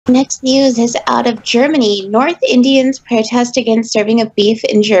Next news is out of Germany. North Indians protest against serving of beef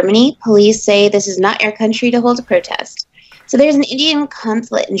in Germany. Police say this is not your country to hold a protest. So there's an Indian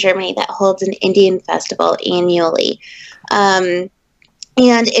Consulate in Germany that holds an Indian festival annually. And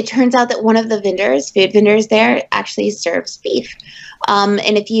it turns out that one of the food vendors there, actually serves beef.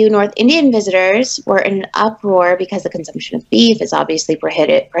 And a few North Indian visitors were in an uproar because the consumption of beef is obviously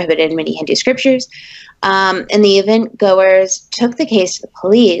prohibited in many Hindu scriptures. And the event-goers took the case to the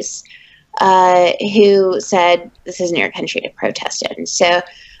police, who said this isn't your country to protest in. So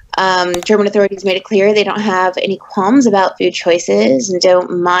German authorities made it clear they don't have any qualms about food choices and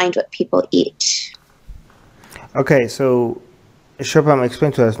don't mind what people eat. Okay, so Shubham,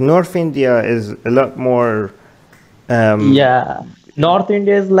 explain to us. North India is a lot more... Yeah, North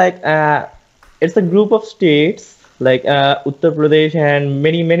India is like, it's a group of states like Uttar Pradesh and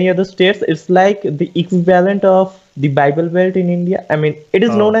many other states. It's like the equivalent of the Bible Belt in India. I mean, it is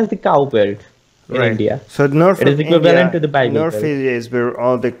known as the Cow Belt in India. So North it is equivalent to the Bible North Belt. India is where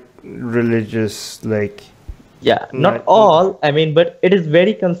all the religious, like... Yeah, not all, I mean, but it is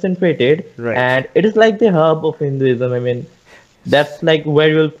very concentrated, and it is like the hub of Hinduism. I mean, that's like where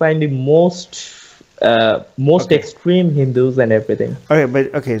you'll find the most extreme Hindus and everything.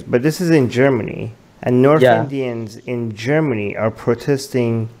 But this is in Germany, and North Indians in Germany are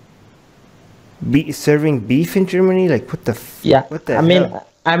protesting serving beef in Germany. Like, what the what the hell? Mean,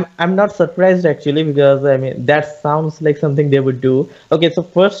 I'm not surprised actually, because I mean that sounds like something they would do. Okay, so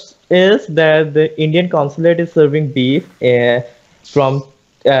first is that the Indian Consulate is serving beef from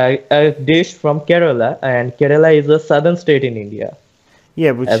a dish from Kerala, and Kerala is a southern state in India.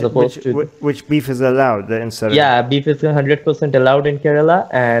 Yeah, which beef is allowed in southern. Yeah, beef is 100% allowed in Kerala,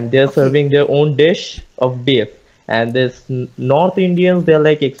 and they're serving their own dish of beef. And this North Indians, they're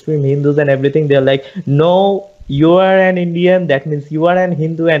like extreme Hindus and everything. They're like, no, you are an Indian, that means you are an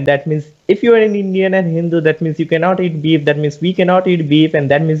Hindu, and that means if you are an Indian and Hindu, that means you cannot eat beef, that means we cannot eat beef, and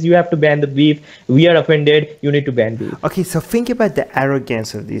that means you have to ban the beef. We are offended, you need to ban beef. Okay, so think about the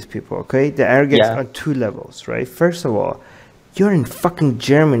arrogance of these people, okay? The arrogance on two levels, right? First of all, you're in fucking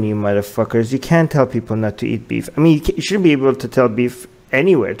Germany, you motherfuckers. You can't tell people not to eat beef. I mean, you shouldn't be able to tell beef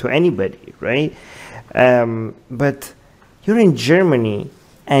anywhere to anybody, right? But you're in Germany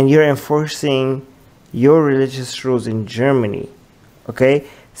and you're enforcing your religious rules in Germany, okay?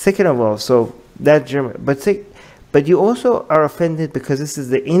 Second of all, so that German, but you also are offended because this is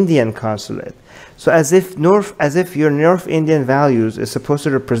the Indian Consulate. So as if your North Indian values is supposed to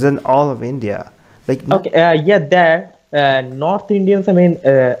represent all of India, like North Indians. I mean,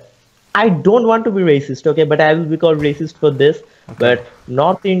 I don't want to be racist, okay, but I will be called racist for this. Okay. But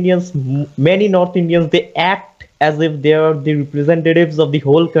North Indians, many North Indians, they act as if they are the representatives of the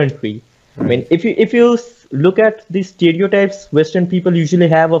whole country. Right. I mean, if you look at the stereotypes Western people usually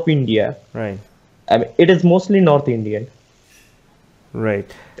have of India, right? I mean, it is mostly North Indian. Right.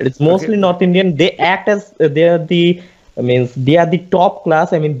 It's mostly North Indian. They act as they are the top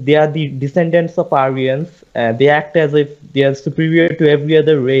class. I mean, they are the descendants of Aryans. They act as if they are superior to every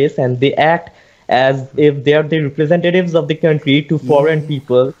other race, and they act as if they are the representatives of the country to foreign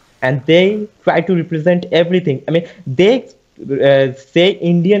people, and they try to represent everything. I mean, they say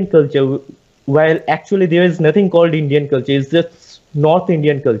Indian culture, while actually there is nothing called Indian culture. It's just North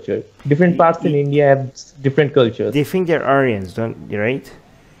Indian culture. Different parts in India have different cultures. They think they're Aryans, right?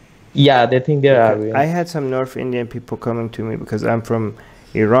 Yeah, they think they're Aryans. I had some North Indian people coming to me because I'm from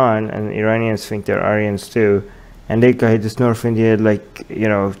Iran, and Iranians think they're Aryans too. And they got this North India, like, you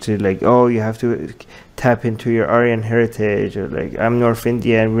know, to like, oh, you have to tap into your Aryan heritage, or like, I'm North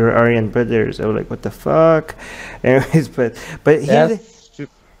India and we're Aryan brothers. I was like, what the fuck? Anyways, but I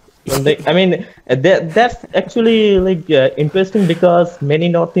mean, that's actually like interesting, because many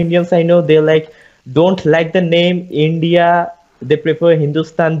North Indians I know, they like don't like the name India. They prefer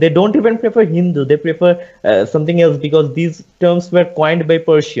Hindustan. They don't even prefer Hindu. They prefer something else, because these terms were coined by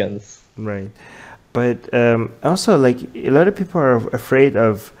Persians. Right. But also, like, a lot of people are afraid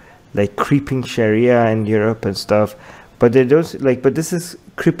of like creeping Sharia in Europe and stuff. But they don't like. But this is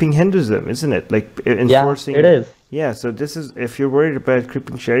creeping Hinduism, isn't it? Like enforcing. Yeah, it is. Yeah. So this is, if you're worried about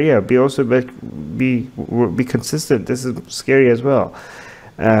creeping Sharia, be consistent. This is scary as well.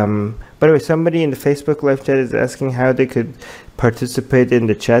 By the way, somebody in the Facebook live chat is asking how they could participate in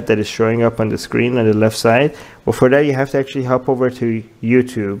the chat that is showing up on the screen on the left side. Well, for that, you have to actually hop over to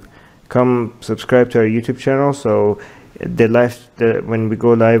YouTube. Come subscribe to our YouTube channel. So when we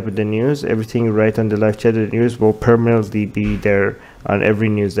go live with the news, everything right on the live chat of the news will permanently be there on every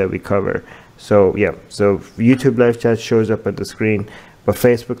news that we cover. So yeah, so YouTube live chat shows up on the screen, but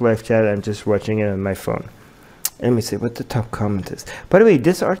Facebook live chat, I'm just watching it on my phone. Let me see what the top comment is. By the way,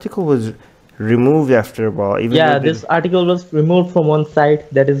 this article was removed after a while. This article was removed from one site,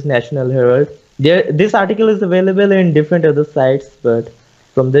 that is National Herald. This article is available in different other sites, but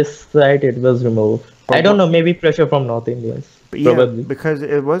from this site it was removed. I don't know, maybe pressure from North Indians. Yeah, probably. because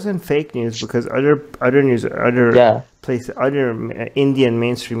it wasn't fake news, because other Indian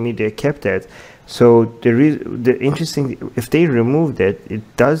mainstream media kept that. So the interesting, if they removed it, it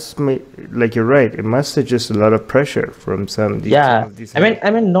does make, like you're right, it must suggest a lot of pressure from some of these. Yeah, I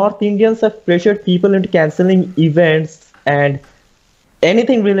mean, North Indians have pressured people into canceling events and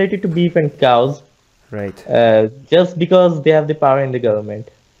anything related to beef and cows. Right. Just because they have the power in the government.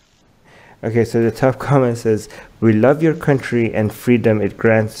 Okay, so the top comment says, "We love your country and freedom it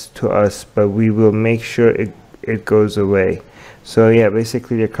grants to us, but we will make sure it goes away." So yeah,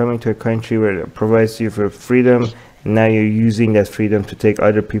 basically they're coming to a country where it provides you for freedom, and now you're using that freedom to take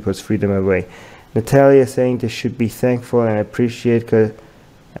other people's freedom away. Natalia saying they should be thankful and appreciate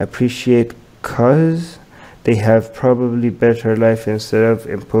cause they have probably better life instead of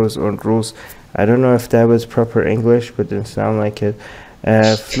imposed on rules. I don't know if that was proper English, but it didn't sound like it.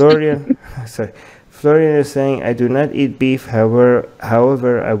 Florian is saying, "I do not eat beef,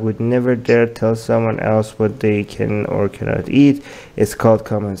 however, I would never dare tell someone else what they can or cannot eat. It's called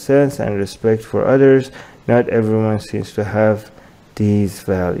common sense and respect for others. Not everyone seems to have these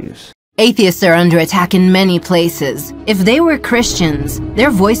values." Atheists are under attack in many places. If they were Christians,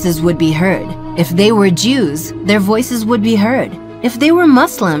 their voices would be heard. If they were Jews, their voices would be heard. If they were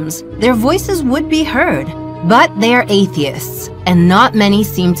Muslims, their voices would be heard. But they are atheists, and not many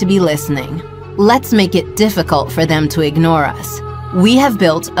seem to be listening. Let's make it difficult for them to ignore us. We have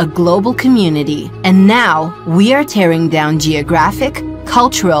built a global community, and now we are tearing down geographic,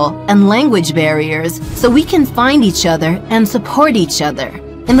 cultural, and language barriers so we can find each other and support each other.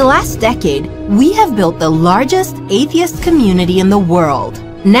 In the last decade, we have built the largest atheist community in the world.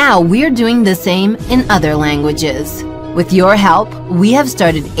 Now we're doing the same in other languages. With your help, we have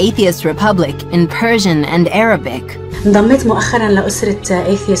started Atheist Republic in Persian and Arabic. انضميت مؤخرا لأسرة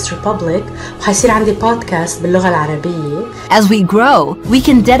Atheist Republic وحيصير عندي بودكاست باللغة العربية. As we grow, we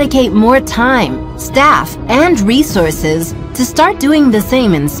can dedicate more time, staff, and resources to start doing the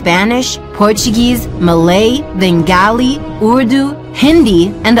same in Spanish, Portuguese, Malay, Bengali, Urdu,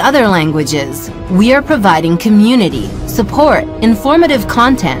 Hindi, and other languages. We are providing community, support, informative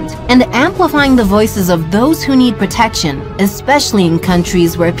content, and amplifying the voices of those who need protection, especially in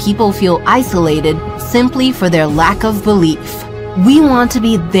countries where people feel isolated simply for their lack of belief. We want to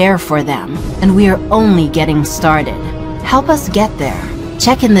be there for them, and we are only getting started. Help us get there.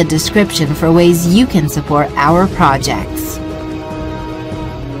 Check in the description for ways you can support our projects.